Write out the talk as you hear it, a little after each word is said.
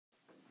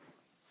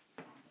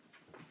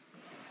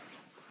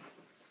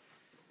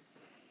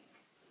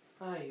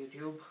Hi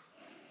YouTube,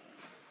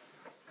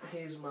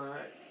 here's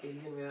my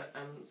Alienware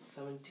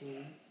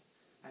m17x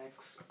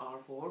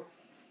R4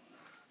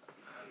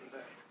 and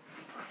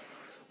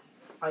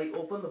I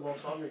opened the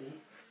box already,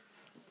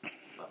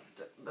 but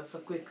that's a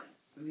quick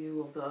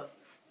view of the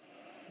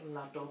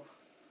laptop.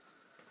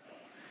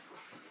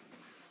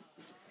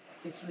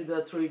 It's with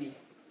the 3D.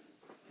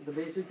 The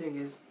basic thing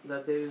is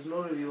that there is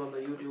no review on the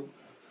YouTube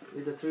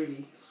with the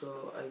 3D,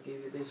 so I gave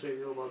you this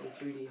review about the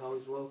 3D, how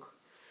it works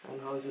and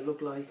how it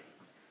look like,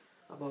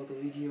 about the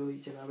video,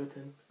 each and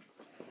everything.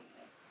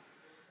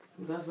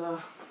 That's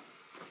a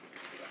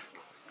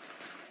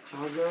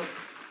charger.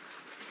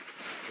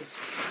 It's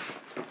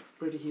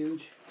pretty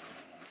huge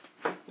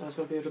as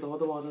compared to the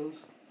other models.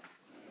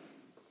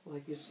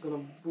 Like, it's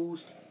gonna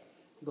boost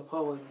the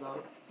power in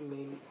the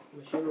main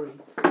machinery.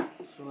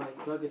 So I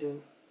plug it in.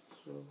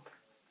 So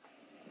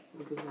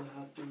because I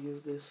have to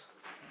use this.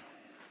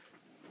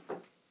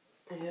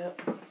 Yeah,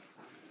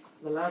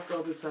 the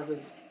laptop itself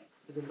is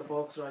in the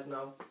box right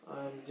now.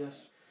 I'm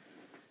just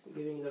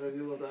giving the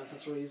review of the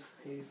accessories.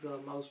 Here's the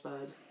mouse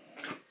pad.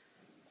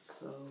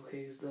 So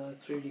here's the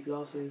 3D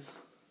glasses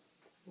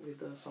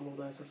with some of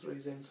the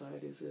accessories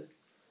inside. Is it?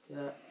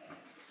 Yeah,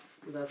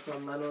 that's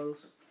some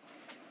manuals,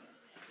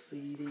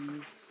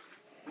 CDs,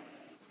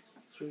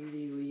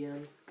 3D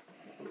VM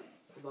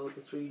about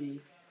the 3D.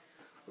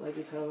 Like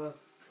it have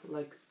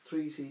like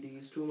 3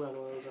 CDs, 2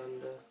 manuals,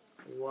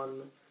 and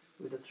one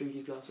with the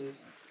 3D glasses.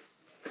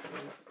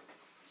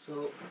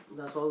 So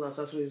that's all the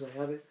accessories I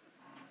have it.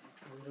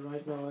 And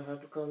right now I have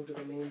to come to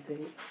the main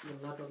thing,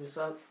 the laptop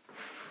itself.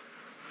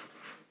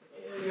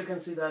 You can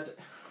see that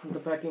the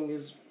packing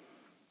is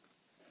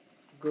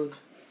good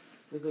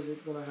because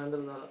it's gonna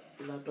handle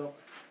the laptop.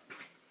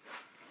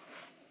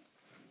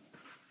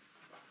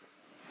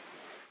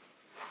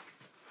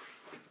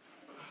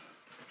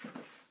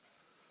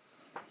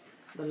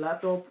 The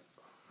laptop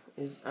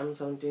is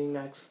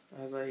m17x,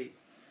 as I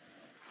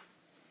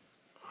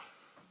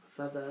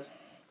said, that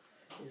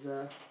is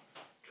a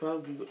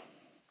 12 gig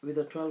with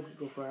a 12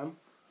 gig of RAM,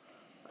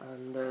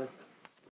 and